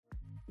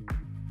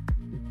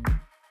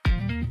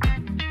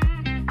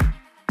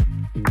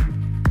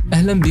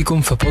أهلا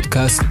بيكم في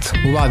بودكاست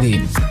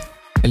وبعدين.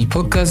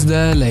 البودكاست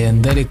ده لا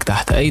يندرج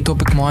تحت أي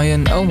توبيك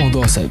معين أو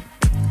موضوع ثابت،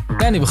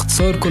 يعني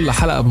باختصار كل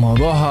حلقة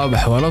بموضوعها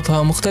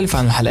بحواراتها مختلفة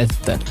عن الحلقات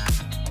التانية.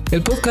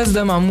 البودكاست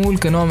ده معمول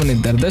كنوع من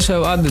الدردشة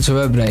وقعدة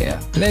شباب رايقة،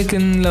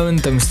 لكن لو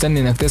انت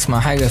مستني انك تسمع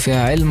حاجة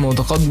فيها علم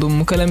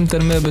وتقدم وكلام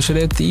تنمية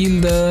بشرية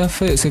تقيل ده،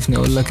 فيأسفني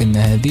اقولك ان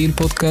هذه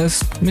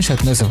البودكاست مش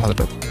هتناسب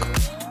حضرتك.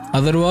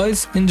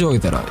 Otherwise,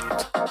 enjoy the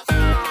ride.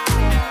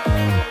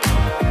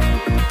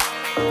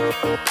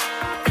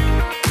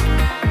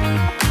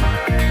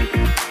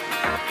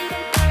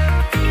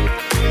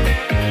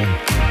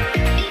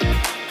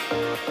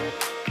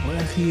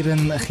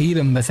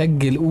 أخيرا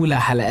بسجل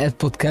أولى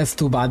حلقات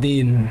بودكاست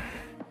وبعدين.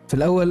 في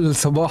الأول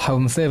صباح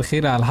ومساء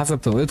الخير على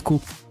حسب توقيتكم.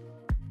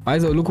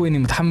 وعايز أقول لكم إني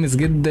متحمس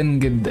جدا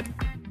جدا.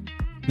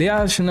 ليه؟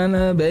 عشان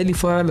أنا بقالي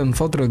فعلا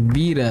فترة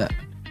كبيرة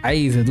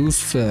عايز أدوس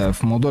في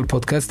موضوع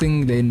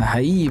البودكاستنج، لأن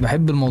حقيقي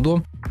بحب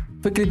الموضوع.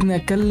 فكرة إني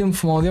أتكلم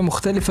في مواضيع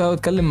مختلفة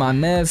وأتكلم مع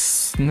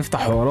الناس، نفتح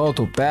حوارات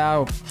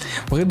وبتاع،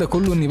 وغير ده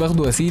كله إني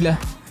باخده وسيلة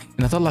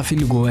إن أطلع فيه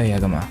اللي جوايا يا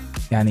جماعة،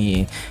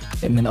 يعني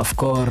من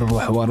أفكار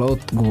وحوارات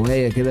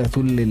جوايا كده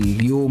طول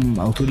اليوم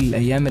أو طول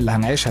الأيام اللي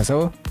هنعيشها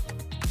سوا.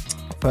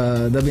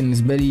 فده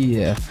بالنسبة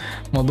لي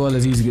موضوع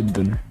لذيذ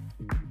جدا.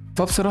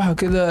 فبصراحة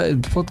كده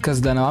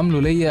البودكاست ده أنا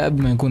عامله ليا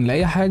قبل ما يكون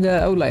لأي حاجة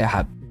أو لأي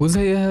حد،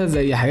 وزيها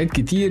زي حاجات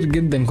كتير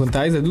جدا كنت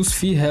عايز أدوس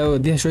فيها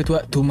واديها شوية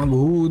وقت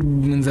ومجهود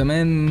من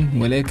زمان،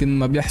 ولكن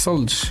ما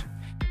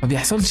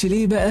بيحصلش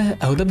ليه بقى؟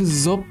 أو ده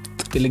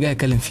بالظبط اللي جاي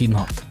أتكلم فيه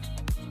النهاردة.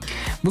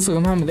 بصوا يا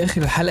جماعة، من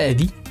الآخر الحلقة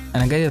دي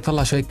أنا جاي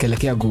أطلع شوية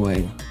كلاكيع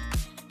جوايا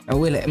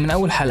من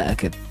أول حلقة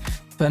كده،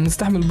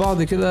 فنستحمل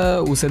بعض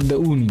كده.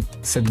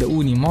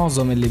 وصدقوني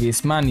معظم اللي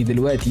بيسمعني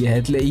دلوقتي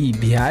هتلاقيه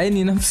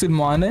بيعاني نفس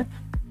المعاناة،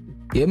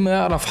 يا إما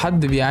يعرف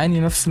حد بيعاني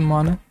نفس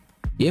المعاناة،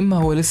 يا إما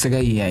هو لسه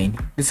جاي يا عيني،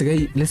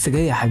 لسه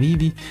جاي يا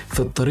حبيبي في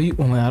الطريق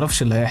وما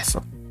يعرفش اللي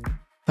هيحصل.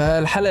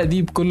 فالحلقة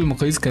دي بكل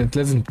المقاييس كانت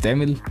لازم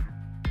تتعمل،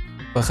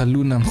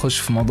 فخلونا نخش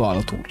في موضوع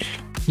على طول.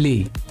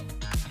 ليه؟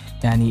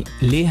 يعني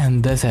ليه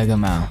هندسة يا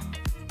جماعة؟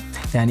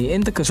 يعني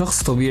انت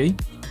كشخص طبيعي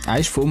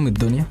عايش في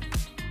الدنيا،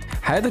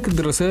 حياتك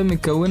الدراسية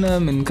متكونة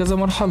من كذا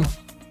مرحلة،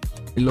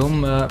 اللي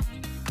هم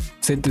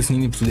 6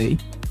 سنين ابتدائي،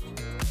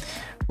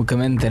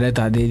 وكمان 3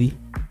 اعدادي،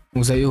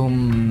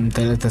 وزيهم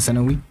 3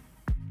 ثانوي.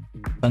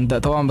 فانت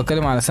طبعا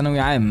بتكلم على ثانوي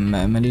عام،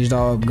 ماليش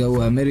دعوة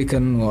بجو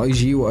امريكان واي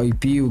جي واي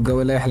بي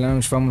والجو اللي انا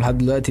مش فاهمه لحد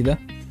دلوقتي ده،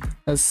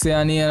 بس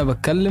يعني انا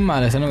بتكلم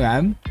على ثانوي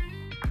عام.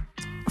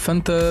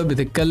 فانت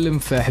بتتكلم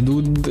في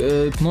حدود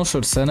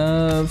 12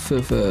 سنة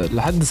في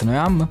لحد ثانوية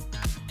عامة.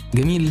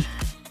 جميل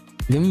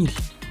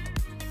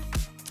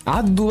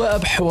عدوا بقى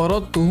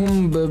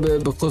بحواراتهم،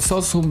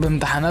 بقصصهم،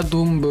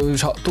 بامتحاناتهم،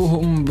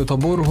 بشقطهم،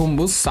 بطابورهم.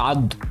 بص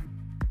عدوا.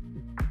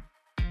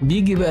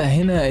 بيجي بقى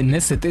هنا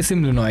الناس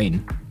تتقسم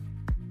لنوعين.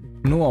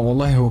 نوع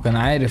والله هو كان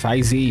عارف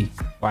عايز ايه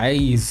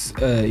وعايز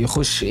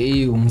يخش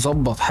ايه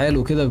ومظبط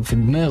حاله كده في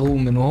دماغه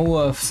من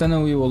وهو في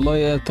ثانوي. والله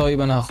يا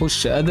طيب انا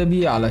هخش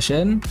ادبي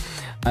علشان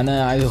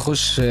انا عايز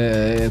اخش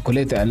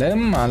كلية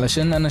اعلام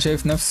علشان انا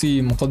شايف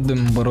نفسي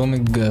مقدم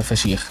برامج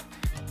فشيخ.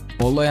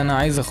 والله انا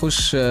عايز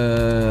اخش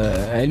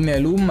علمي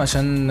علوم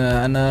عشان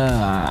انا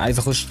عايز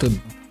اخش طب.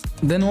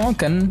 ده نوع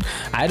كان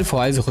عارف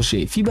هو عايز يخش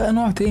ايه. في بقى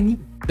نوع تاني،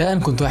 ده انا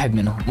كنت واحد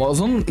منهم،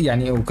 واظن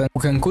يعني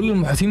وكان كل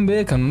المحيطين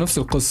بيا كانوا نفس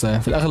القصه،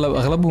 يعني في الاغلب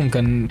اغلبهم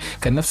كان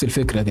نفس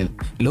الفكره كده،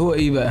 اللي هو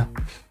ايه بقى،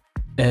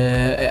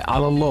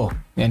 على الله،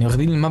 يعني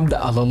واخدين المبدأ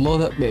على الله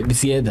ده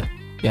بزياده.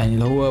 يعني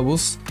اللي هو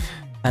بص،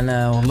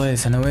 انا والله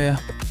ثانويه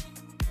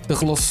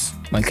تخلص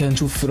بعد كده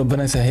نشوف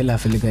ربنا يسهلها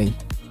في اللي جاي.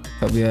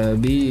 طب يا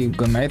بيه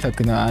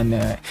جامعتك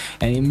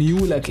يعني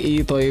ميولك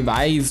ايه؟ طيب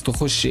عايز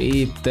تخش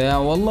ايه بتاع؟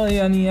 والله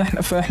يعني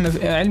احنا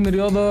في علم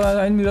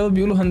رياضه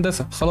بيقولوا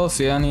هندسه،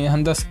 خلاص يعني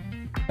هندسه،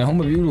 يعني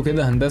هم بيقولوا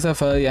كده هندسه،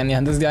 فيعني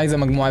هندسه دي عايزه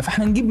مجموعه،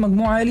 فاحنا نجيب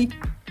مجموعه عالي.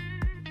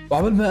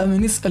 وعبال بقى ما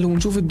نسال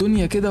ونشوف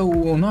الدنيا كده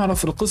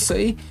ونعرف القصه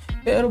ايه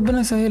ربنا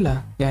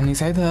يسهلها. يعني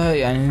ساعتها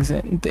يعني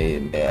انت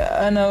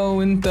انا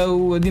وانت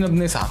ودينا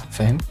بنسعى،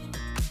 فاهم؟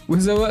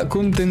 وسواء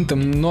كنت انت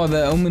من النوع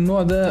ده او من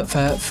النوع ده،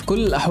 ففي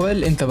كل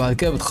الاحوال انت بعد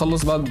كده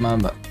بتخلص، بعد ما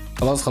بقى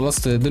خلاص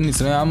خلصت دنيا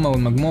ثانويه عامه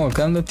والمجموع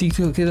والكلام ده،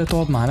 بتيجي كده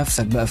تقعد مع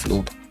نفسك بقى في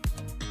الاوضه،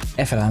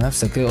 قافل على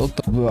نفسك كده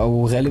اوضتك،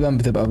 او غالبا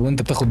بتبقى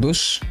وانت بتاخد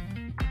دش،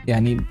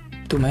 يعني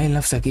تقوم قايل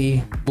لنفسك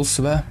ايه،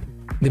 بص بقى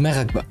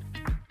دماغك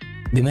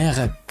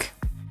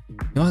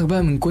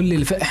بقى من كل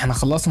اللي فات. احنا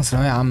خلصنا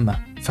ثانويه عامه،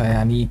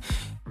 فيعني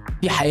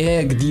في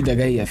حياة جديدة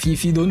جاية،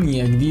 في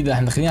دنيا جديدة،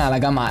 احنا داخلين على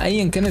جامعة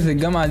ايا كانت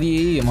الجامعة دي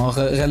ايه. ما هو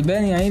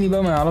غلبان يا عيني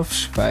بقى ما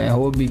يعرفش،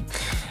 فهو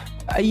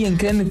ايا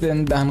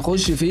كانت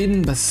هنخش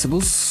فين، بس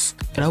بص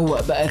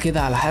روق بقى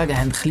كده على حاجة.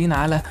 احنا داخلين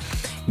على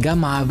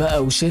جامعة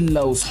بقى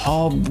وشلة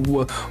وصحاب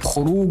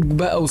وخروج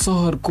بقى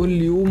وسهر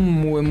كل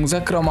يوم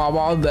ومذاكرة مع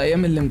بعض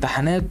ايام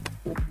الامتحانات،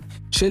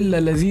 شلة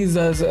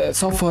لذيذة،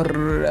 سفر،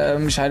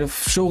 مش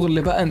عارف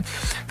شغل بقى،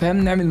 فاهم؟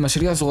 نعمل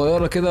مشاريع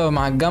صغيرة كده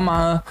مع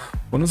الجامعة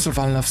ونصرف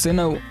على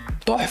نفسنا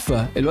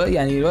تحفة.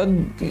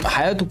 الواد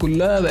حياته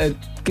كلها بقت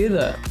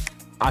كده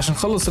عشان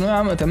خلص ثانوية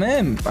عامة،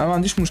 تمام، انا ما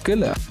عنديش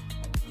مشكلة.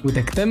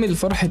 وتكتمل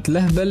فرحة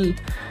لهبل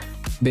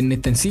بان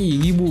التنسيق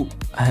يجيبوا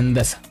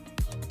هندسة.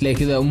 تلاقي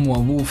كده امه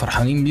وابوه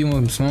فرحانين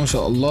بيهم بسم الله ما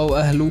شاء الله،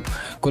 واهله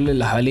كل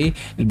اللي حواليه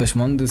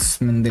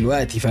الباشمهندس من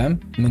دلوقتي، فاهم؟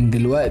 من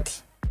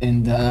دلوقتي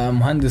انت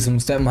مهندس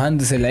المستقبل،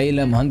 مهندس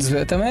العيله، مهندس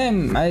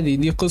تمام عادي.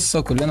 دي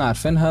قصه كلنا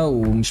عارفينها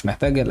ومش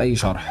محتاجه لاي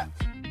شرح.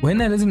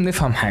 وهنا لازم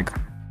نفهم حاجه،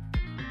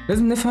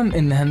 لازم نفهم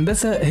ان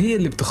هندسه هي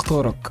اللي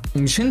بتختارك،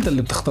 مش انت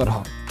اللي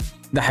بتختارها.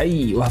 ده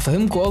حقيقي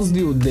وهفهمكم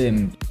قصدي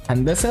قدام.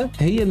 هندسه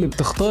هي اللي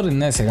بتختار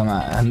الناس يا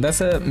جماعه.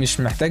 هندسه مش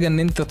محتاجه ان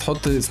انت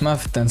تحط اسمها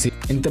في التنسيق.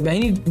 انت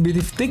بعيني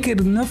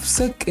بتفتكر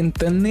نفسك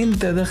انت ان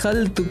انت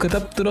دخلت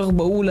وكتبت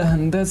رغبه اولى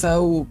هندسه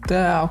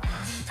وبتاع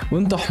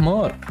وانت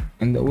حمار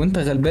وانت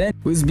غلبان،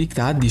 وإذ بيك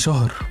تعدي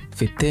شهر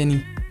في التاني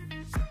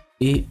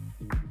ايه،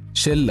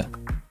 شله،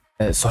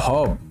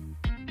 صحاب،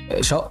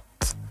 شقط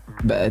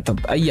بقى، طب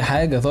اي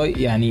حاجه. طيب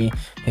يعني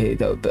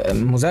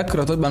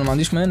مذاكره، طيب انا ما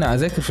عنديش مانع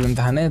اذاكر في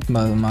الامتحانات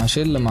مع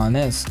شله مع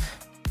ناس.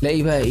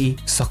 تلاقي بقى ايه،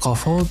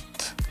 ثقافات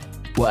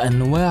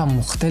وانواع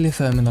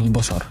مختلفه من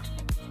البشر،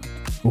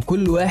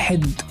 وكل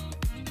واحد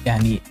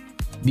يعني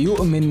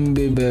بيؤمن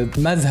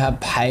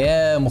بمذهب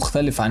حياه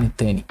مختلف عن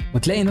التاني.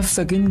 وتلاقي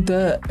نفسك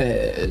انت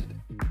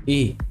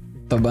ايه،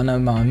 طب انا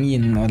مع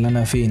مين ولا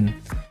انا فين؟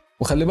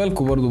 وخلي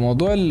بالكم برضو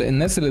موضوع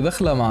الناس اللي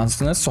داخله مع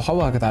ناس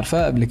صحابها كانت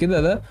عارفاها قبل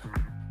كده، ده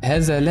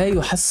هذا لا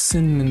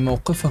يحسن من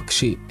موقفك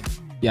شيء.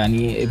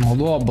 يعني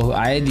الموضوع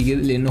عادي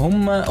جدا، لان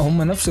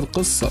هم نفس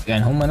القصه،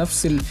 يعني هم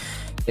نفس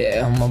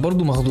هم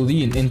برضو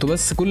مخضوضين. انتوا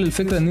بس كل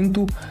الفكره ان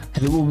انتوا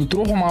هتبقوا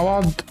بتروحوا مع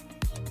بعض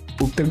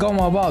وبترجعوا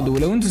مع بعض،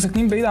 ولو انتوا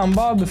ساكنين بعيد عن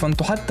بعض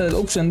فانتوا حتى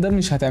الاوبشن ده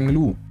مش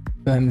هتعملوه،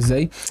 فاهم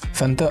ازاي؟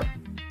 فانت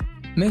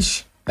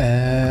ماشي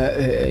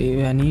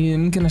يعني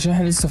يمكن عشان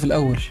احنا لسه في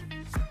الاول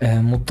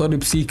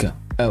مضطرب سيكا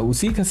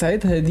وسيكا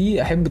ساعتها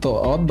دي. احب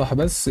اوضح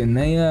بس ان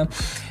هي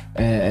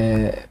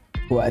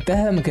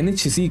وقتها ما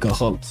كانتش سيكا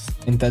خالص.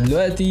 انت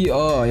دلوقتي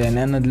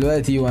يعني انا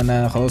دلوقتي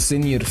وانا خلاص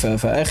سينيور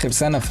في اخر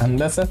سنه في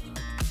هندسه،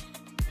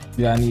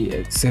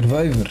 يعني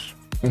سيرفايفر،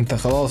 انت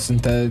خلاص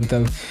انت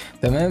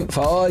تمام.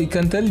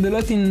 كان تل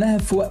دلوقتي انها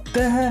في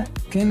وقتها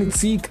كانت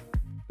سيكا،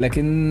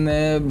 لكن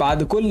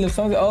بعد كل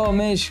الخمس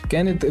ماشي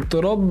كانت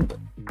اضطراب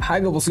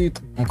حاجه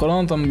بسيطه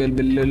مقارنه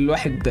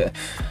بالواحد.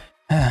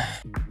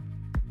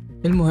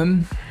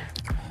 المهم،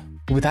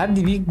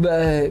 وبتعدي بيك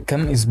بقى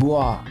كام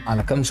اسبوع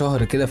على كام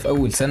شهر كده في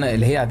اول سنه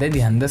اللي هي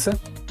اعدادي هندسه،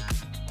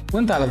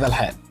 وانت على ذا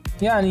الحال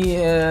يعني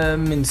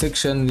من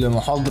سيكشن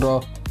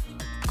لمحاضره.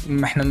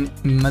 ما احنا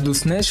ما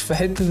دوسناش في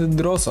حته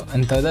الدراسه،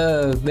 انت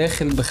ده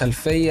داخل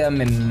بخلفيه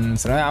من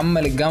ثانويه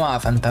عامه للجامعه،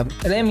 فانت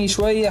رامي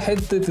شويه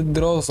حته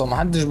الدراسه. ما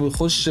حدش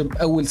بيخش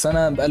باول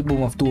سنه بقلبه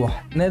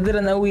مفتوح،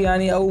 نادرا قوي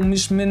يعني، او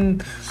مش من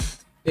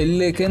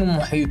اللي كانوا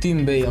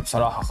محيطين بيا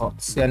بصراحه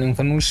خالص. يعني ما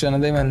كانوش، انا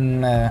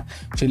دايما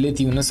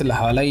شلتي والناس اللي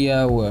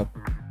حواليا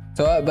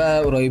سواء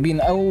بقى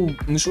قريبين او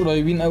مش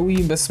قريبين قوي،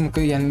 بس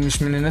يعني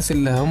مش من الناس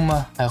اللي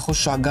هم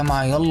هيخشوا على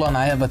الجامعه يلا انا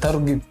عايز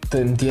بتارجت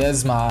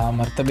امتياز مع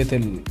مرتبه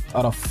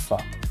القرف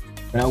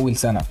من اول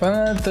سنه.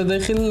 فانت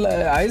داخل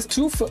عايز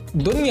تشوف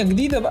دنيا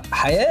جديده بقى،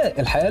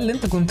 الحياه اللي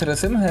انت كنت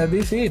راسمها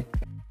دي فين.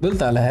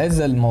 فضلت على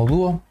هذا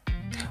الموضوع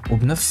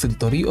وبنفس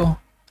الطريقه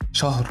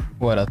شهر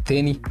ورا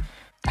التاني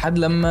لحد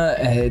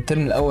لما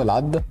الترم الاول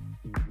عدى،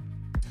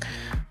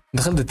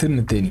 دخلت الترم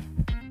التاني.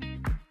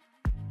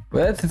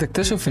 وقت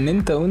تكتشف ان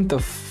انت وانت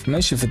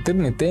ماشي في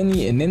الترم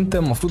التاني ان انت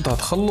المفروض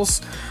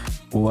هتخلص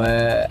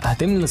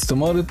وهتملى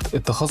استمارة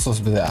التخصص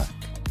بتاعك.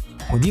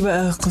 ودي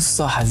بقى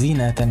قصة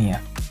حزينة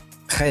تانية.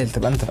 تخيل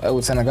تبقى انت في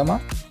اول سنة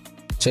جامعة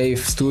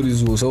شايف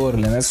ستوريز وصور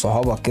لناس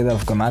صحابك كده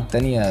في جامعات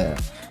تانية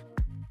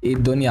ايه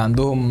الدنيا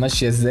عندهم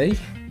ماشية ازاي،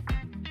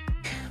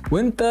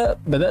 وانت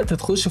بدأت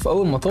تخش في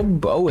اول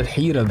مطب اول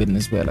حيرة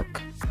بالنسبة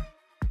لك.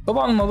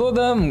 طبعا الموضوع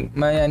ده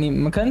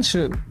ما كانش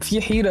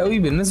فيه حيرة قوي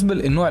بالنسبة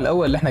للنوع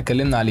الاول اللي احنا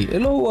اتكلمنا عليه،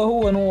 اللي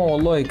هو نوع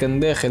والله كان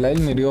داخل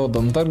علم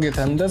رياضة متارجت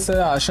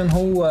هندسة عشان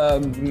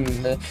هو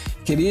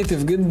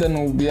كرييتيف جدا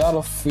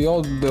وبيعرف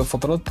يقعد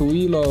فترات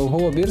طويلة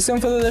وهو بيرسم،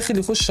 فده داخل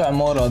يخش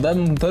عمارة. ده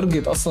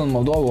متارجت اصلا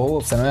الموضوع وهو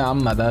في ثانوية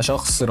عامة. ده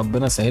شخص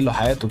ربنا سهل له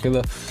حياته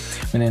كده،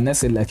 من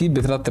الناس اللي اكيد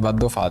بترتب على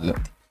الدفعة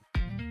دلوقتي.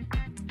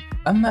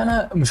 اما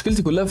انا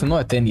مشكلتي كلها في النوع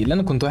التاني اللي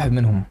انا كنت واحد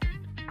منهم،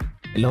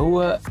 اللي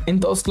هو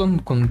انت اصلا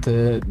كنت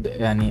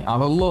يعني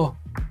على الله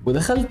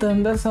ودخلت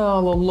هندسة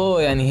على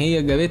الله. يعني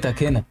هي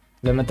جابتك هنا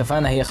لما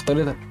اتفقنا، هي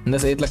اختارتك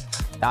هندسة، قالت لك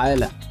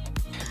تعالى.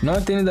 النوع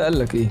التاني ده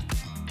قالك ايه؟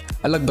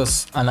 قالك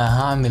بس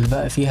انا هعمل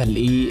بقى فيها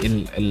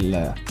الايه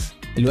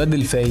الواد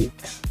الفايق،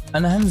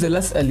 انا هنزل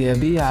اسأل يا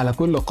بيه على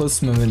كل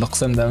قسم من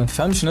الاقسام ده. ما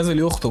تفهمش نازل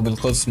يخطب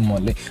القسم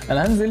ولا ايه،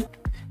 انا هنزل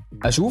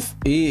اشوف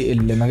ايه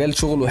اللي مجال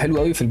شغله حلو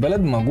قوي في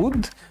البلد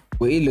موجود،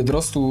 وايه اللي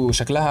دراسته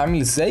شكلها عامل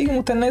ازاي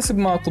ومتناسب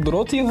مع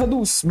قدراتي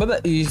وهدوس.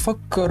 بدأ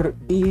يفكر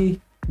ايه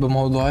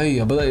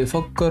بموضوعية، بدأ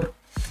يفكر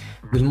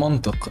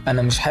بالمنطق.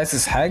 انا مش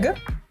حاسس حاجة،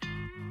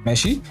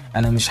 ماشي،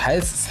 انا مش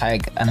حاسس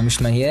حاجة، انا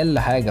مش ميال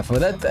لحاجة،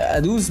 فبدأت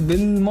ادوس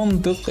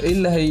بالمنطق ايه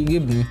اللي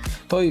هيجيبني.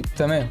 طيب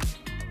تمام.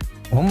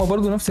 وهم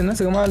برضو نفس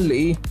الناس يا جماعة اللي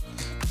ايه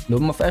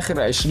اللي هم في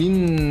اخر 20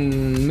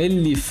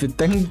 ملي في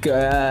التانك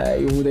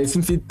يقوموا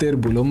دايسين فيه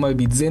التربو، اللي هم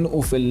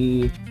بيتزنقوا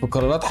في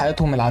قرارات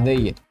حياتهم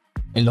العاديه،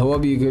 اللي هو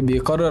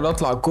بيقرر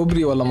اطلع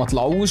الكوبري ولا ما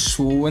اطلعوش،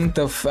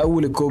 وانت في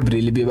اول الكوبري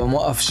اللي بيبقى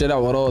موقف الشارع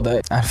وراه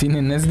ده. عارفين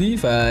الناس دي؟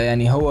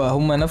 فيعني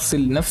هم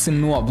نفس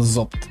النوع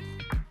بالظبط.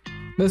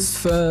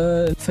 بس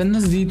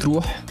فالناس دي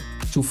تروح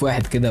تشوف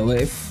واحد كده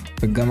واقف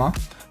في الجامعه،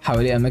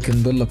 حواليه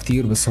اماكن ضله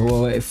كتير، بس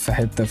هو واقف في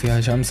حته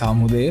فيها شمس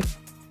عموديه،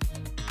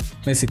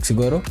 ماسك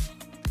سيجاره،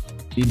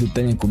 ايده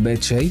التانية كوبايه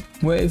شاي،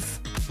 واقف.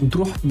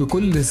 وتروح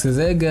بكل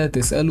سذاجه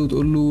تساله،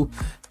 تقول له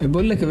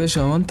بقول لك يا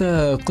باشا، هو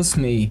انت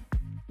قسم ايه؟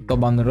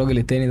 طبعا الراجل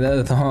التاني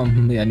ده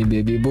طبعا يعني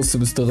بيبص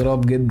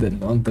باستغراب جدا،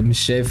 وانت مش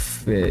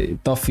شايف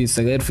طفي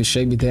السجاير في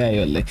الشاي بتاعي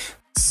ولا ايه؟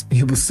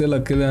 يبص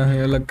لك كده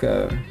يقول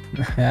لك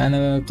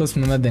انا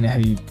قسم مدني يا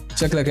حبيبي،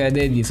 شكلك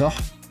اعدادي صح؟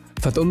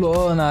 فتقول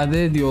له انا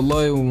اعدادي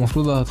والله،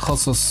 ومفروض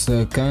هتخصص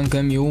كمان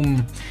كام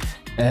يوم.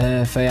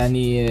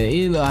 فيعني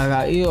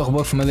ايه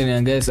اخبار في مدني؟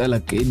 انا جاي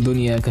اسالك ايه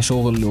الدنيا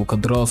كشغل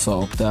وكدراسه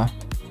وبتاع.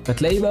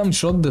 فتلاقي بقى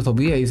مش رد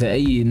طبيعي زي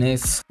اي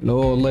ناس، اللي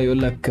هو والله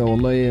يقول لك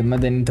والله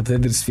مدني انت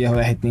بتدرس فيها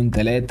 1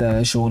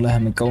 2 3، شغلها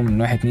متكون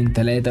من 1 2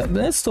 3،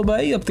 ناس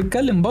طبيعيه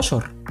بتتكلم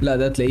بشر. لا،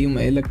 ده تلاقيهم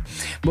قايل لك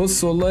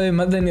بص والله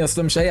مدني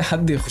اصلا مش اي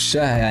حد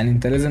يخشها، يعني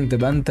انت لازم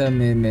تبقى انت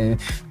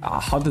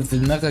حاطط في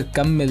دماغك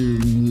كم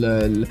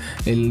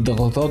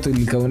الضغوطات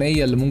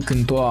الكونيه اللي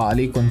ممكن تقع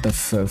عليك وانت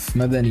في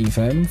مدني،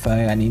 فاهم؟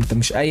 فيعني انت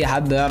مش اي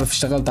حد يعرف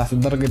يشتغل تحت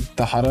درجه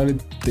حراره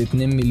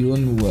 2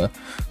 مليون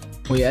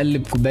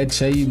ويقلب كوبايه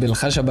شاي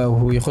بالخشبه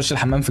ويخش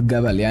الحمام في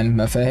الجبل، يعني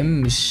ما فاهم؟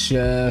 مش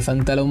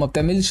فانت لو ما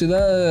بتعملش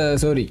ده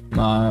سوري،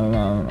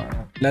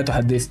 لا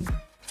تحدثني.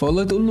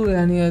 فوالله تقول له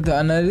يعني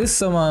انا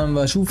لسه ما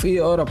بشوف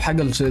ايه اقرب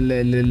حاجه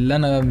اللي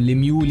انا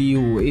لميولي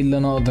وايه اللي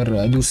انا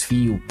اقدر ادوس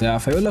فيه وبتاع.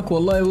 فيقول لك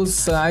والله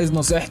بص، عايز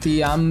نصيحتي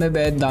يا عم،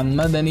 ابعد عن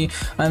مدني.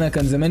 انا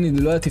كان زماني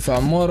دلوقتي في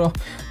عماره،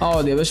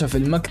 اقعد يا باشا في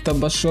المكتب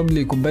بشرب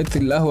لي كوبايه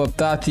القهوه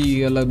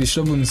بتاعتي، ولا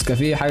بيشربوا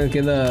نسكافيه حاجه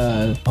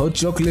كده هوت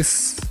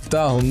شوكليس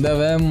بتاعهم ده،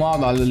 فاهم؟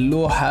 واقعد على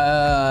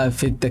اللوحه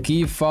في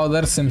التكييف، اقعد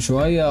ارسم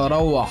شويه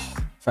اروح.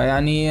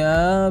 فيعني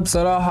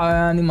بصراحة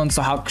يعني ما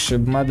انصحكش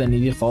بمدني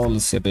دي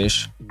خالص يا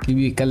باشا. دي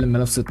بيتكلم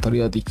بنفس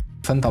الطريقة دي،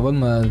 فانت عقبال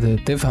ما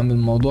تفهم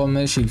الموضوع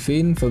ماشي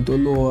لفين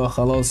فبتقول له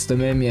خلاص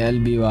تمام يا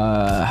قلبي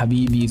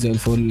وحبيبي زي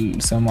الفل،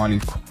 السلام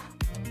عليكم.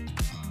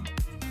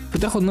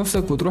 بتاخد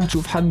نفسك وتروح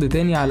تشوف حد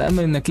تاني على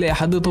امل انك تلاقي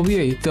حد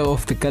طبيعي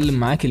تقف تتكلم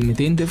معاه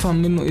كلمتين تفهم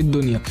منه ايه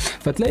الدنيا.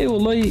 فتلاقي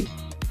والله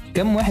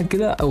كم واحد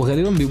كده، او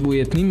غالبا بيبقوا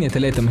يا 2 يا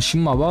 3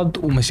 ماشيين مع بعض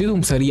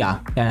ومشيتهم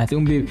سريعه، يعني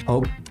هتلاقيهم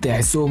اهو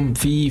تحسهم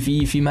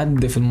في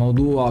مد في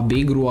الموضوع،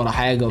 بيجروا ورا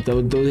حاجه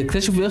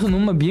وتكتشف في الاخر ان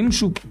هم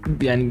بيمشوا،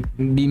 يعني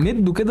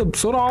بيمدوا كده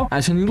بسرعه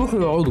عشان يروحوا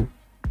يقعدوا.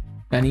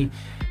 يعني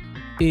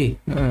ايه،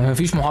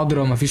 مفيش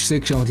محاضره مفيش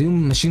سيكشن،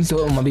 هتلاقيهم ماشيين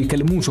سواء ما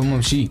بيتكلموش، هم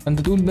ماشيين.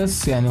 فانت تقول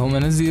بس يعني هم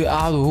ناس دي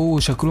قعدوا هو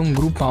شكلهم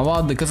جروب مع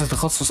بعض كذا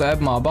تخصص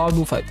قاعد مع بعض،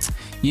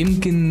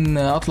 فيمكن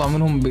اطلع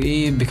منهم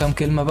بكام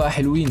كلمه بقى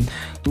حلوين.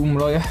 تقوم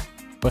رايح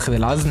واخد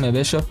العزم يا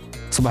باشا،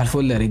 صباح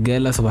الفل يا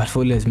رجاله، صباح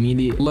الفل يا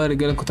زميلي، والله يا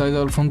رجاله كنت عايز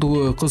اعرف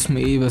انتوا قسم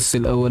ايه بس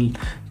الاول؟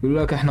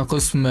 يقولوا لك احنا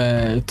قسم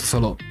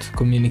اتصالات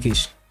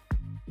كوميونيكيشن.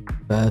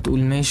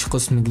 فتقول ماشي،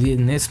 قسم جديد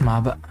نسمع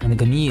بقى، انا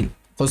جميل.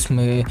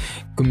 قسم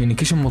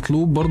كوميونيكيشن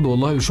مطلوب برضو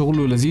والله،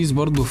 وشغله لذيذ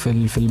برضو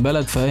في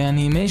البلد،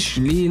 فيعني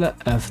ماشي ليه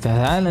لا،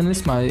 فتعالى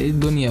نسمع ايه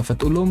الدنيا.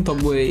 فتقول لهم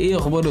طب وايه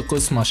اخبار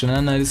القسم عشان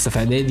انا لسه في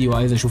اعدادي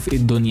وعايز اشوف ايه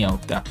الدنيا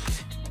وبتاع.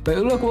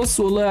 فيقول لك بص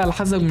والله على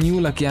حسب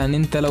ميولك، يعني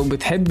انت لو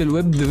بتحب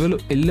الويب ديفلوب.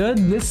 الواد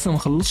لسه ما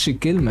خلصش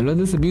الكلمه، الواد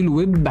لسه بيقول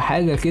ويب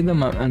حاجه كده،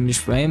 ما مش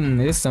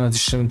فاهم لسه،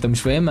 انت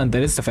مش فاهم، انت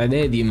لسه في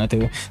اعدادي، ما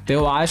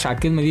توعاش على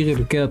الكلمه دي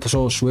غير كده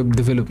تشاش ويب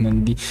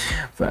ديفلوبمنت دي،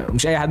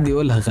 فمش اي حد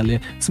يقولها خليها.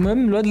 بس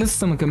المهم الواد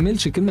لسه ما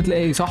كملش الكلمه،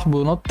 تلاقي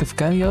صاحبه نط في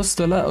كان يا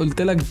اسطى لا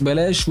قلت لك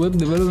بلاش ويب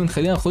ديفلوبمنت،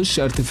 خلينا نخش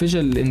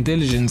ارتفيشال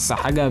انتليجنس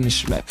حاجه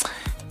مش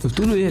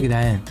بتقولوا ايه يا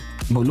جدعان؟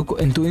 بقول لكم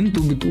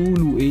انتوا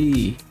بتقولوا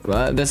ايه؟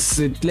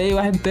 بس تلاقي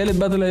واحد تالت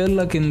بقى طلع يقول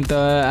لك انت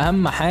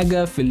اهم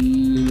حاجه في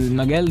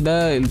المجال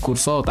ده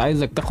الكورسات،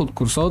 عايزك تاخد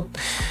كورسات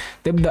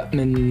تبدا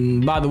من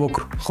بعد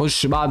بكره،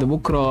 خش بعد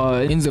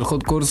بكره انزل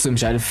خد كورس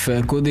مش عارف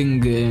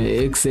كودينج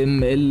اكس ام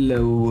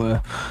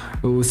ال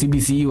وسي بي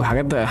سي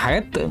وحاجات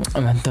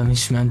ما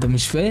انت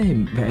مش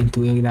فاهم.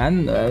 انتوا يا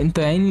جدعان انت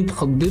يعني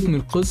اتخضيت من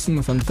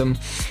القسم،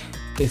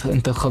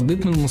 انت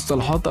اتخضيت من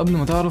المصطلحات قبل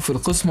ما تعرف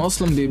القسم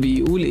اصلا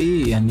بيقول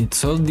ايه. يعني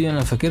اتصالات دي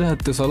انا فاكرها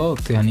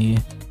اتصالات يعني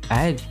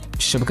عادي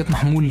الشبكات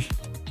محمول،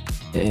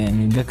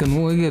 يعني ده كان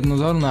هو وجهة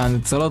نظرنا عن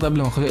اتصالات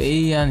قبل ما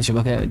ايه يعني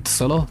شبكات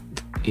اتصالات،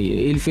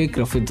 ايه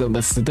الفكره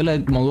بس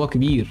طلعت موضوع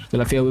كبير،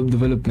 طلع فيها ويب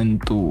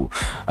ديفلوبمنت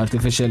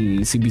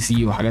وارتفيشال سي بي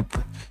سي وحاجات.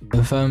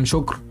 فاهم؟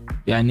 شكرا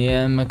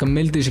يعني ما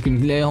كملتش،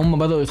 تلاقي هم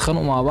بدأوا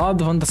يتخانقوا مع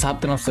بعض، فانت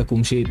سحبت نفسك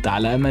ومشيت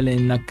على امل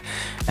انك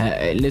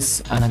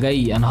لسه انا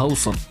جاي انا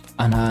هوصل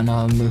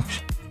انا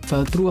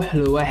فتروح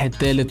لواحد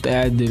تالت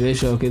قاعد يا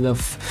باشا كده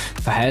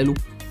في حاله،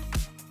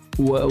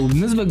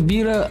 وبنسبة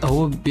كبيرة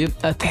هو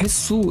بيبقى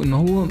تحسه ان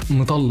هو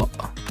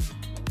مطلق،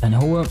 يعني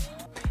هو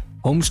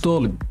مش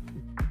طالب،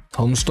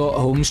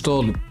 هو مش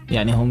طالب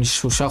يعني هو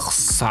مش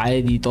شخص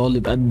عادي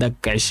طالب قدك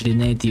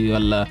عشريناتي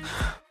ولا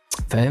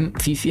فاهم.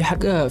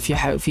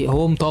 في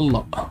هو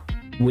مطلق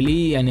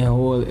وليه يعني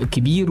هو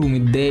كبير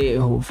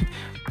ومتضايق،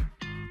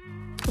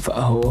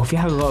 هو في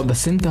حاجه غلط.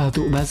 بس انت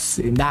هتوق،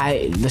 بس ده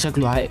عاقل، ده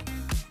شكله عاقل.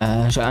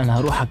 انا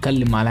هروح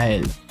اتكلم مع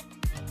العيال،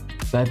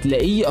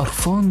 فهتلاقيه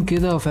قرفان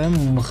كده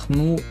فاهم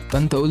ومخنوق.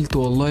 فانت قلت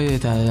والله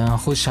انا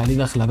هخش عليه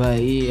داخله بقى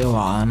ايه،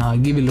 اوعى انا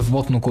هجيب اللي في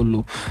بطنه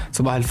كله.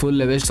 صباح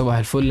الفل يا باشا، صباح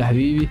الفل يا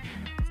حبيبي،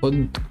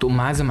 خد.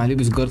 تقوم عازم عليه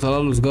بسجاره، طلع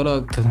له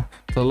سجاره،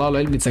 تطلع له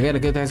علبه سجاير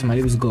كده، تعزم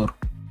عليه بسجاره،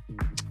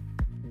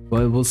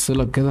 ويبص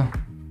لك كده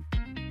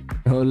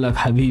يقول لك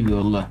حبيبي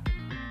والله.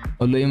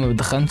 اقول له ايه ما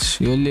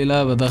بتدخنش؟ يقول لي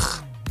لا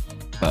بدخن.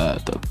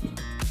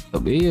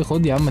 طب ايه،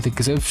 خد يا عم ما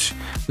تتكسفش.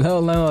 لا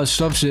والله ما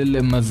اشربش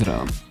الا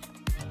مزرعه.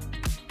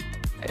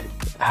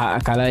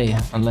 حقك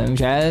عليا والله،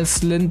 مش عايز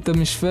انت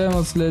مش فاهم،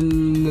 اصل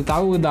اللي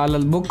اتعود على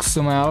البوكس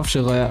ما يعرفش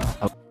يغيرها.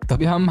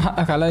 طب يا عم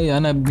حقك عليا،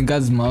 انا ابن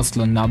جزمه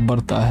اصلا اني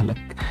عبرت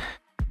اهلك.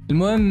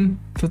 المهم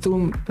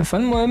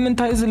فالمهم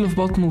انت عايز اللي في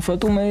بطنه،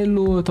 فتقوم قايل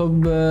له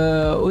طب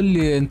قول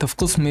لي انت في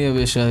قسم ايه يا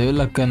باشا؟ يقول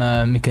لك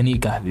انا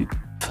ميكانيكا يا حبيبي.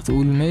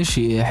 فتقول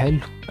ماشي حلو،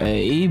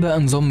 ايه بقى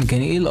نظام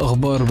ميكانيكا، ايه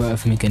الاخبار بقى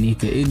في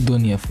ميكانيكا، ايه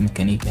الدنيا في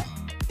ميكانيكا؟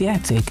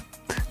 قاعد ساكت،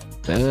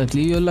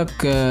 تلاقيه يقول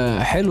لك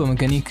حلوه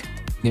ميكانيكا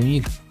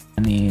جميل،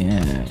 يعني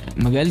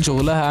مجال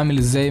شغلها عامل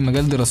ازاي،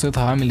 مجال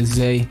دراستها عامل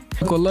ازاي؟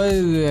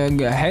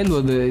 والله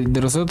حلوه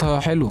دراستها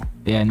حلوه،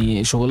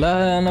 يعني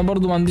شغلها انا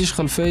برضو ما عنديش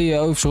خلفيه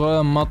قوي في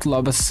شغلها لما اطلع،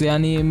 بس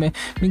يعني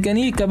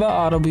ميكانيكا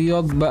بقى،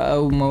 عربيات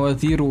بقى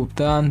ومواتير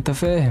وبتاع، انت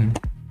فاهم.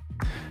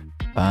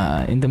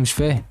 فانت مش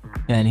فاهم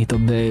يعني.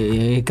 طب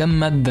كم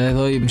مادة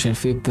طيب مش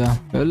عارف ايه بتاع؟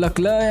 يقول لك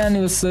لا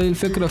يعني، بس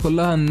الفكرة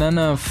كلها ان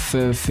انا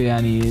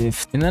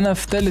ان انا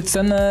في ثالث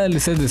سنة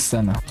لسادس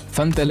سنة.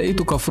 فانت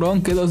لقيته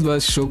كفران كده،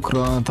 بس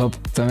شكرا طب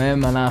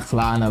تمام انا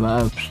اخلع انا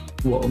بقى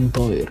واقوم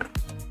طاير.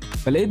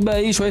 فلقيت بقى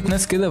ايه شوية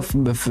ناس كده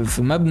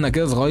في مبنى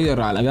كده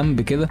صغير على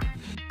جنب كده.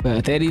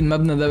 فتاري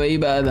المبنى ده بقى ايه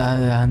بقى،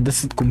 ده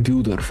هندسة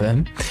كمبيوتر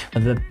فاهم.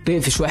 انت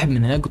تقفش واحد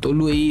من هناك وتقول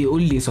له ايه،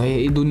 قول لي صحيح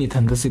ايه دنيا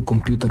هندسة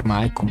كمبيوتر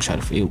معاك ومش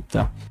عارف ايه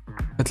وبتاع.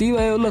 هتلاقيه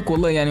بقى يقول لك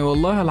والله يعني،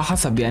 والله على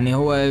حسب يعني،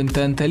 هو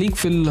انت ليك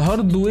في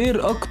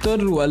الهاردوير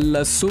اكتر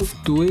ولا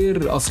السوفت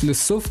وير؟ اصل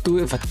السوفت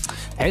وير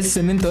فتحس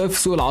ان انت واقف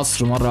في سوق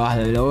العصر مره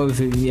واحده، اللي هو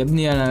يا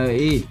ابني انا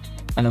ايه،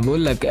 انا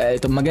بقول لك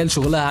طب مجال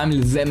شغلها عامل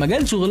ازاي،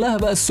 مجال شغلها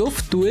بقى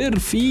السوفت وير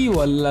فيه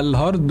ولا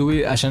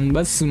الهاردوير؟ عشان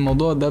بس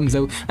الموضوع ده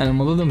انا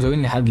الموضوع ده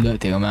مزاولني لحد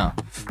دلوقتي يا جماعه.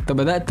 انت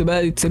بدات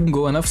بقى تسيب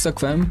جوه نفسك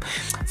فاهم،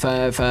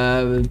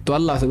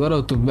 فتولع سيجاره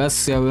وتقول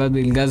بس يا ولاد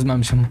الجزمه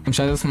مش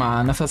عايز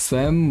اسمع نفس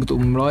فاهم.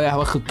 بتقوم رايح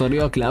واخد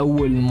طريقك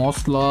لاول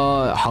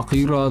مواصله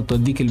حقيره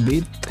توديك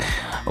البيت،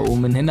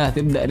 ومن هنا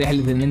هتبدا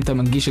رحله ان انت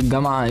ما تجيش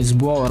الجامعه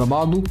اسبوع ورا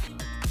بعضه.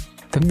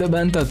 تبدأ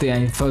بقى انت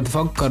يعني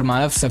تفكر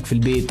مع نفسك في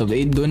البيت، طب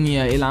ايه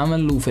الدنيا ايه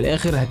العمل، وفي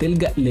الاخر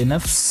هتلجأ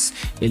لنفس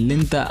اللي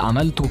انت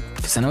عملته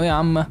في ثانوية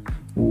عامة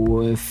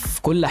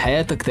وفي كل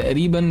حياتك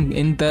تقريبا.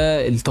 انت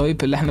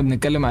التايب اللي احنا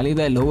بنتكلم عليه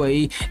ده اللي هو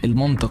ايه،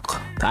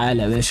 المنطق.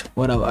 تعالى يا باشا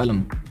ورقة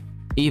وقلم،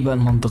 ايه بقى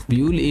المنطق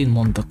بيقول ايه؟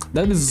 المنطق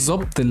ده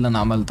بالظبط اللي انا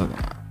عملته يا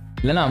جماعة.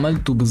 اللي انا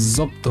عملته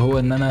بالظبط هو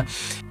ان انا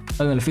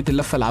لفيت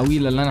اللفه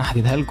العويله اللي انا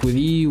حكيتها لكم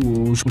دي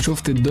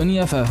وشفت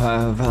الدنيا.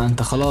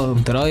 فانت خلاص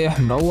انت رايح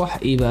مروح،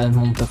 ايه بقى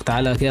المنطق؟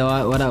 تعالى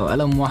كده ورقه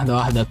وقلم واحده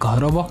واحده.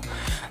 كهرباء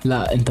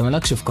لا انت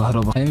مالكش في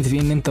كهرباء، انت في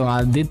ان انت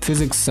عديت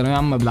فيزيكس ثانويه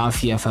عامه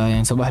بالعافيه،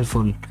 فيعني صباح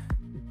الفل.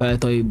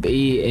 طيب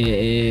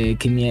إيه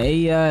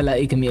كيميائيه؟ لا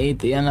ايه كيميائيه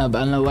ايه،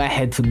 انا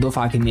واحد في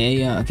الدفعه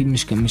كيميائيه، اكيد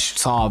مش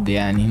صعب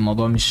يعني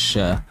الموضوع، مش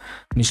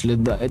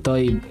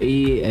طيب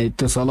ايه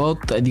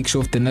اتصالات؟ اديك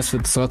شفت الناس في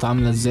اتصالات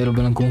عامله ازاي،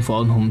 ربنا يكون في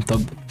عونهم.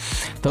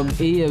 طب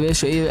ايه يا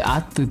باشا، ايه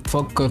قعدت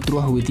تفكر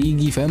تروح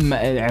وتيجي فاهم.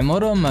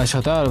 عماره مش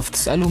هتعرف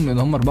تسالهم لان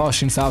هم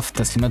 24 ساعه في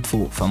التسليمات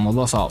فوق،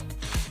 فالموضوع صعب.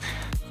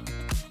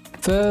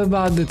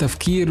 فبعد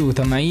تفكير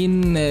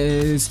وتمعين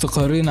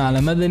استقرينا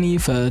على مدني.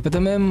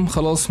 فتمام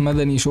خلاص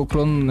مدني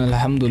شكرا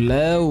الحمد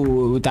لله.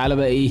 وتعالى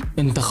بقى ايه،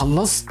 انت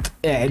خلصت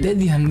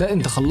اعدادي هندسه،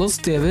 انت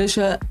خلصت يا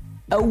باشا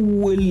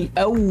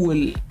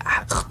اول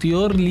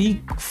اختيار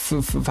ليك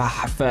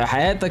في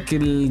حياتك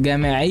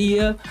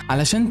الجامعيه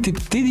علشان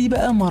تبتدي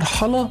بقى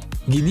مرحله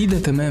جديده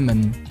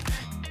تماما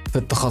في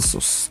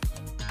التخصص.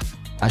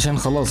 عشان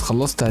خلاص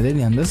خلصت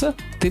اعدادي هندسه،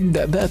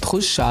 تبدا بقى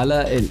تخش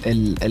على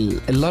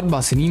الاربع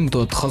سنين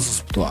بتوع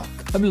التخصص بتوعك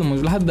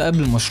لحد قبل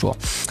المشروع.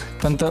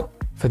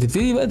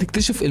 فتبتدي بقى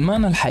تكتشف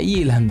المعنى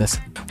الحقيقي للهندسه،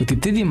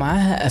 وتبتدي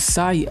معاها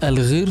السعي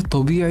الغير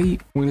طبيعي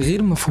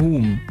والغير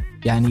مفهوم.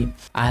 يعني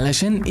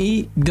علشان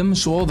ايه ده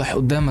مش واضح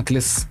قدامك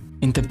لسه،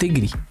 انت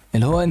بتجري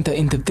اللي هو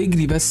انت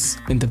بتجري، بس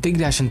انت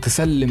بتجري عشان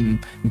تسلم،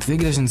 انت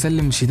بتجري عشان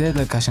تسلم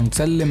شتاتك، عشان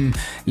تسلم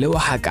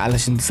لوحك،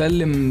 علشان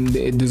تسلم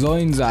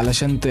ديزاينز،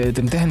 علشان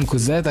تمتحن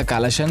كوزاتك،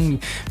 علشان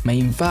ما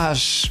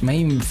ينفعش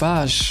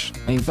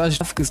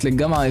تفكس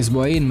للجامعة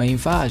اسبوعين، ما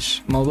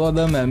ينفعش الموضوع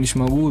ده مش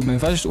موجود. ما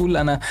ينفعش تقول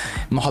انا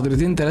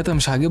محاضرتين 3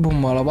 مش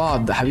هجيبهم ورا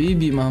بعض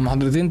حبيبي، ما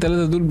محاضرتين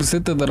 3 دول ب6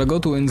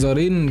 درجات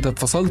وانذارين، انت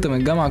اتفصلت من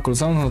الجامعة كل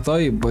سنة وانت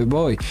طيب، باي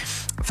باي.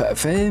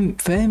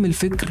 فاهم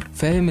الفكر،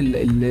 فاهم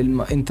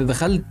انت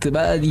دخلت تحت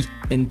بقى دي،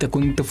 انت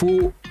كنت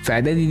فوق في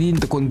اعدادي دي،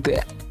 انت كنت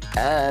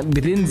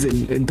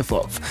بتنزل، انت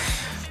فوق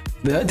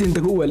دلوقتي انت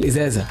جوه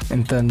الازازه،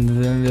 انت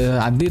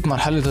عديت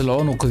مرحله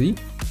العنق دي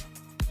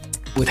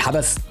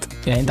واتحبست.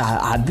 يعني انت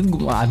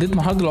عديت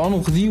مرحله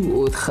العنق دي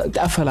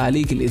واتقفل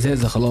عليك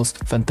الازازه خلاص.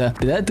 فانت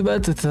بدات بقى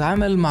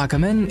تتعامل مع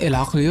كمان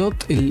العقليات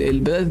اللي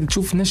بدات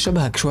تشوف ناس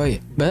شبهك شويه،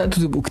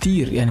 بداتوا تبقوا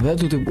كتير، يعني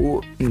بداتوا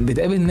تبقوا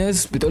بتقابل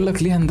ناس بتقول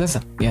لك ليه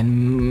هندسه، يعني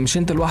مش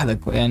انت لوحدك،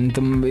 يعني انت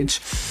ما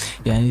بقتش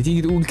يعني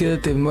تيجي تقول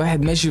كده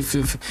واحد ماشي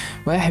في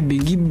واحد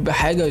بيجيب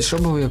حاجه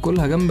يشربها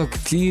وياكلها جنبك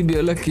تلاقيه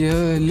بيقول لك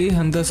يا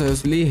ليه هندسه،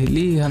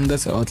 ليه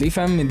هندسه، او تلاقيه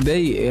فاهم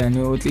متضايق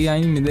يعني، وتلاقيه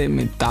يعني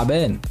متضايق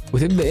تعبان.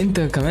 وتبدا انت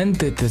كمان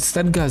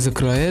تسترجع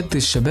ذكريات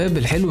الشباب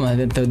الحلوه.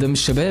 انت ده مش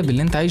شباب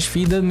اللي انت عايش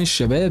فيه، ده مش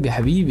شباب يا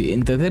حبيبي.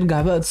 انت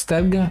ترجع بقى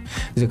تسترجع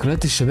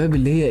ذكريات الشباب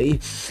اللي هي ايه،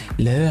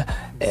 اللي هي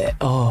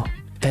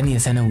تانية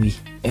ثانوي،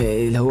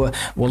 اللي هو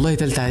والله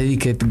تالتة اعدادي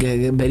كانت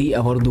بريئة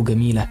برضو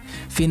جميلة.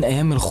 فين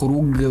ايام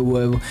الخروج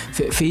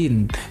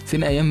فين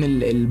ايام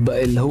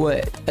اللي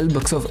هو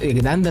قلبك صف يا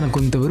جدعان. ده انا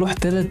كنت بروح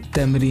 3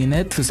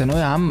 تمرينات في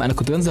ثانوية عامة، انا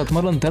كنت بنزل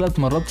اتمرن 3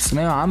 مرات في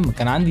ثانوية عامة،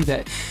 كان عندي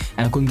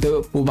انا كنت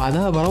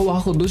وبعدها بروح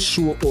اخد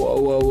دش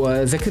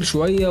واذاكر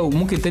شوية،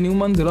 وممكن تاني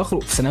يوم انزل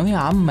اخرج في ثانوية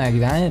عامة يا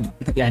جدعان.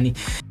 يعني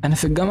انا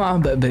في الجامعة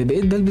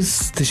بقيت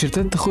بلبس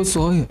تيشيرتات اخويا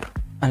الصغير،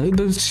 انا بقيت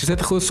بلبس تيشيرتات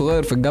اخويا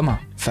الصغير في الجامعه.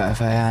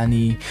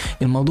 فيعني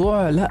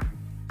الموضوع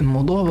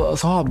بقى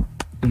صعب،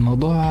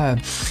 الموضوع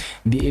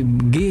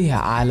جه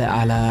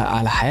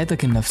على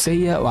حياتك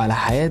النفسيه وعلى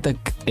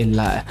حياتك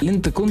اللي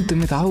انت كنت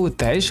متعود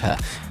تعيشها،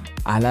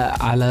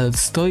 على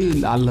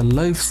ستايل، على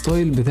اللايف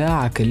ستايل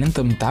بتاعك اللي انت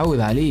متعود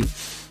عليه.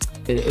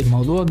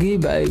 الموضوع جه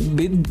بقى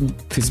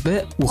في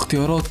سباق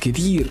واختيارات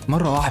كتير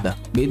مره واحده.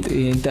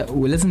 انت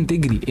ولازم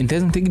تجري، انت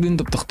لازم تجري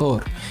وانت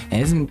بتختار،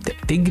 يعني لازم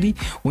تجري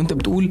وانت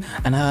بتقول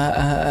انا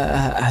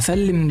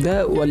هسلم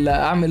ده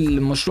ولا اعمل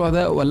المشروع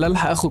ده ولا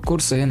الحق اخد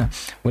كورس هنا.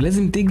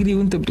 ولازم تجري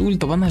وانت بتقول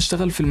طب انا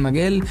هشتغل في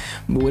المجال،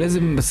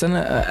 ولازم بس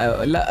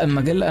انا لا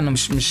المجال انا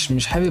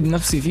مش حابب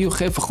نفسي فيه،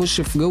 وخايف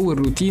اخش في جو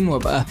الروتين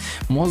وابقى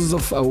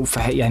موظف او في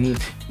يعني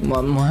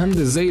مهندس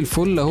زي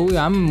الفل اهو يا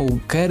عم،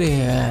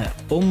 وكاره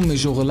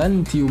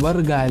شغلانتي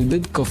وبرجع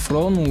البيت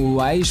كفران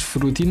وعايش في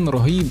روتين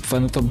رهيب.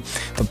 فانا طب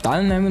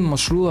تعالى نعمل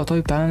مشروع،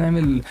 طيب تعالى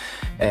نعمل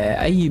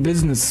اي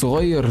بيزنس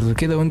صغير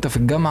كده وانت في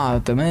الجامعة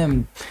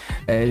تمام،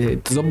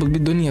 تظبط بيه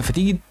الدنيا.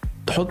 فتيجي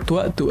تحط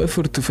وقت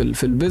وافرت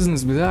في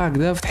البيزنس بتاعك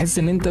ده، فتحس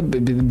ان انت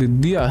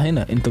بتضيع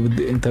هنا،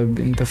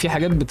 انت في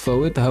حاجات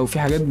بتفوتها وفي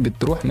حاجات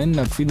بتروح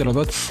منك، في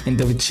درجات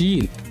انت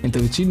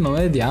بتشيل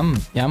مواد يا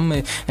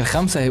عم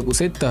 5 هيبقوا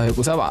 6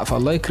 هيبقوا 7،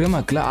 فالله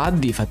يكرمك لا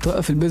عدي،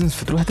 فتوقف البيزنس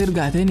فتروح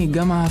ترجع تاني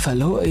الجامعة.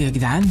 فاللي هو يا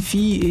جدعان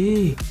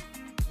في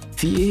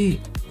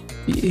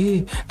ايه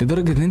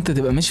لدرجه ان انت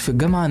تبقى ماشي في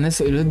الجامعه،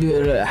 الناس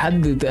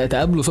حد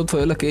تقابله صدفه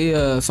يقول لك ايه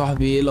يا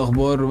صاحبي ايه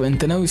الاخبار،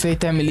 انت ناوي صحيح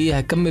تعمل ايه،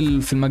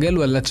 هتكمل في المجال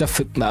ولا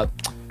تشفت؟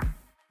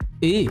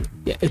 ايه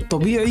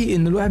الطبيعي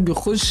ان الواحد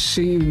بيخش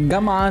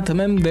جامعه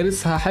تمام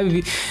دارسها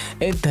حابب،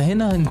 انت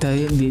هنا انت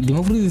دي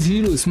المفروض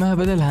يشيلوا اسمها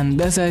بدل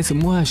هندسه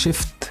يسموها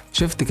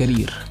شيفت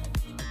كارير،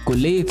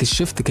 كليه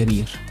الشيفت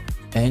كارير.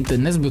 يعني انت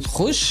الناس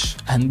بتخش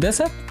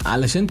هندسه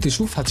علشان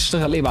تشوف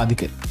هتشتغل ايه بعد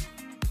كده.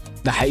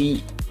 ده حقيقي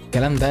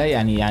الكلام ده،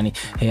 يعني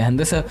هي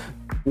هندسه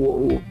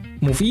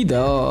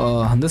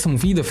مفيده، هندسه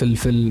مفيده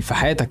في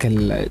حياتك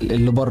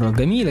اللي بره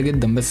جميله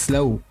جدا، بس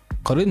لو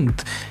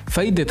قارنت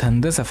فايده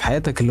هندسه في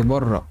حياتك اللي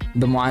بره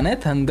بمعاناه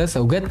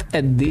هندسه وجت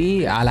قد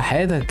ايه على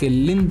حياتك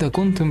اللي انت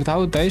كنت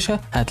متعود تعيشها،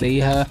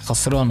 هتلاقيها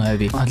خسرانه،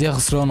 هتلاقيها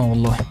خسرانه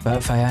والله.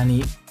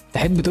 فيعني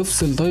تحب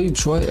تفصل طيب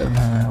شويه،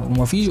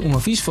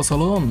 ومفيش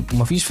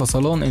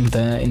فصلان.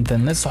 انت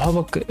الناس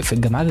صحابك في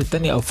الجامعات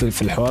التانية او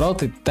في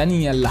الحوارات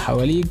التانية اللي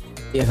حواليك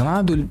يا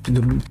جماعه، دول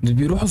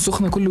بيروحوا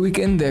السخنه كل ويك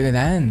اند يا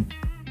جدعان.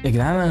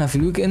 انا في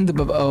الويك اند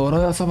ببقى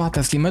ورايا 7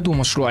 تسليمات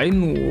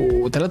ومشروعين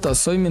و3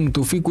 اساينمنت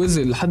وفي كويز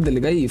لحد اللي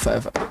جاي.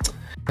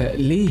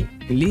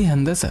 ليه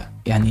هندسه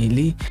يعني؟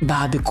 ليه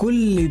بعد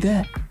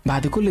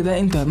كل ده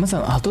انت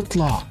مثلا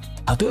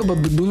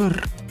هتقبض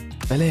بالدولار؟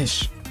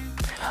 بلاش،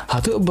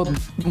 هتقبض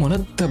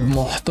مرتب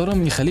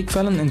محترم يخليك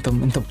فعلا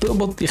انت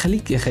بتقبض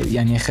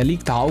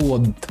يخليك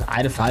تعوض.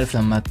 عارف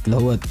لما اللي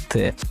هو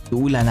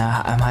تقول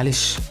انا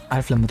معلش،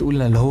 عارف لما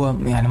تقول اللي هو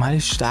يعني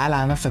معلش تعال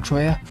على نفسك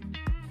شويه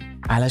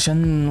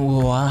علشان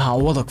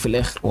هعوضك في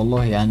الاخر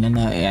والله.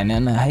 يعني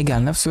انا هاجي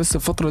على نفسي بس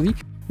الفتره دي،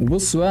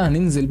 وبص بقى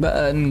هننزل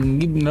بقى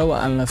نروق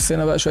على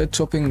نفسنا بقى شويه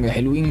شوبينج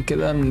حلوين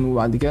كده،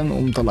 وبعد كده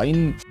نقوم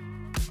طالعين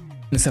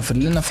نسافر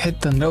لنا في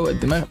حته نروق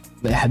الدماغ.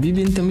 يا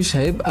حبيبي انت مش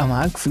هيبقى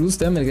معاك فلوس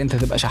تعمل، انت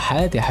هتبقى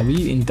شحات يا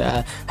حبيبي،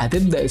 انت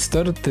هتبدا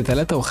ستارت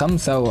 3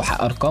 و5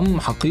 وارقام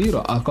حقيره،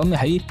 ارقام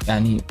حقيقيه.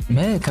 يعني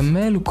ما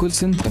كملوا كول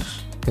سنتر،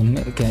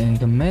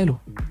 كملوا.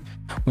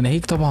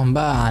 وناهيك طبعا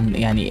بقى عن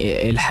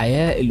يعني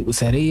الحياه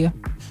الاسريه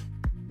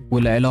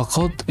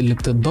والعلاقات اللي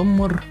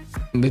بتتدمر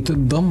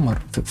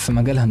في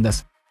مجال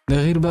هندسه. ده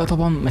غير بقى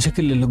طبعا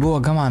مشاكل اللي جوه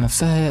الجامعه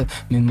نفسها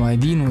من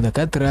معيدين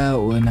ودكاتره،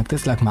 وانك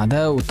تسلك مع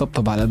ده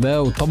وتطبطب على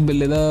ده وتطبل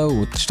لده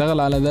وتشتغل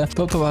على ده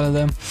تطبطب على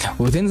ده،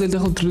 وتنزل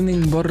تاخد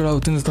تريننج بره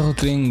وتنزل تاخد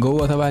تريننج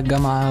جوه تبع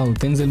الجامعه،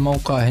 وتنزل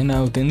موقع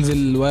هنا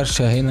وتنزل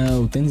ورشه هنا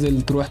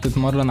وتنزل تروح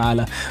تتمرن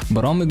على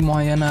برامج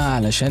معينه،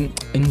 علشان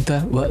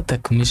انت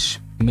وقتك مش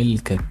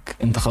ملكك.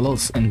 انت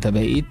خلاص انت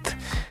بقيت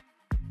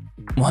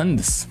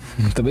مهندس.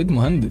 انت بقيت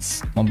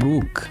مهندس،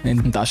 مبروك.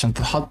 انت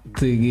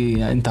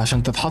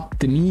عشان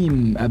تتحط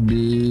ميم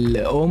قبل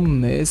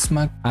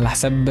اسمك على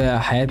حساب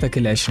حياتك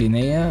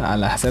العشرينية،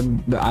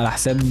 على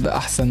حساب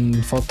احسن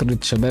فترة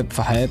شباب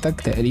في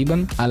حياتك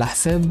تقريبا، على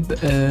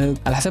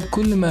حساب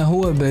كل ما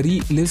هو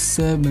بريء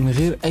لسه من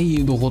غير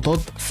اي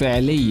ضغوطات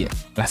فعلية،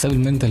 على حساب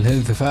المنتال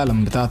هيلث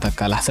فعلا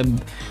بتاعتك، على حساب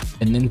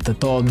ان انت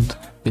تقعد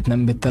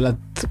بتنام ب3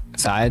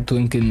 ساعات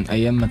ويمكن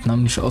ايام ما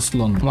تنامش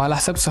اصلا، وعلى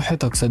حساب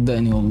صحتك.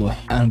 صدقني والله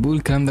انا بقول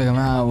الكلام ده يا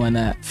جماعه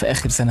وانا في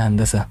اخر سنه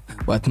هندسه،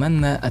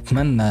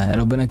 واتمنى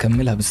ربنا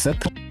يكملها بالستر.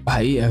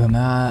 وحقيقه يا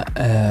جماعه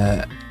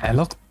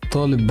علاقه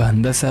طالب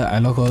بهندسه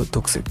علاقه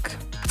توكسيك،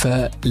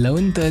 فلو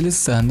انت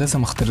لسه هندسه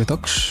ما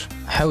اخترتكش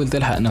حاول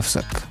تلحق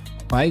نفسك.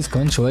 وعايز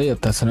كمان شويه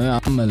بتاع ثانويه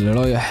عامه اللي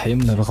رايح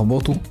يملى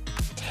رغباته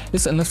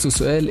يسال نفسه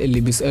السؤال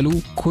اللي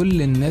بيسالوه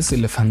كل الناس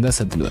اللي في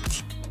هندسه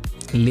دلوقتي: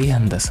 ليه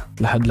هندسة؟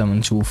 لحد لما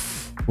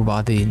نشوف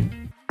وبعدين.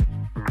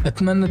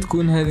 أتمنى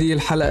تكون هذه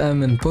الحلقة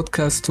من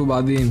بودكاست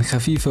وبعدين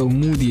خفيفة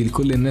ومودي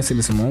لكل الناس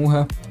اللي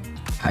سمعوها.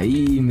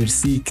 حقيقي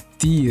ميرسي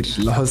كتير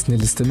لحسن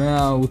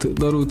الاستماع،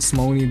 وتقدروا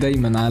تسمعوني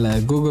دايما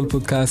على جوجل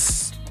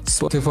بودكاست،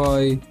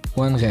 سبوتيفاي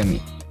وانغامي.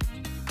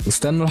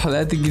 واستنوا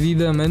الحلقات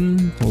الجديدة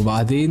من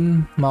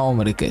وبعدين مع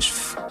عمر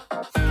كاشف.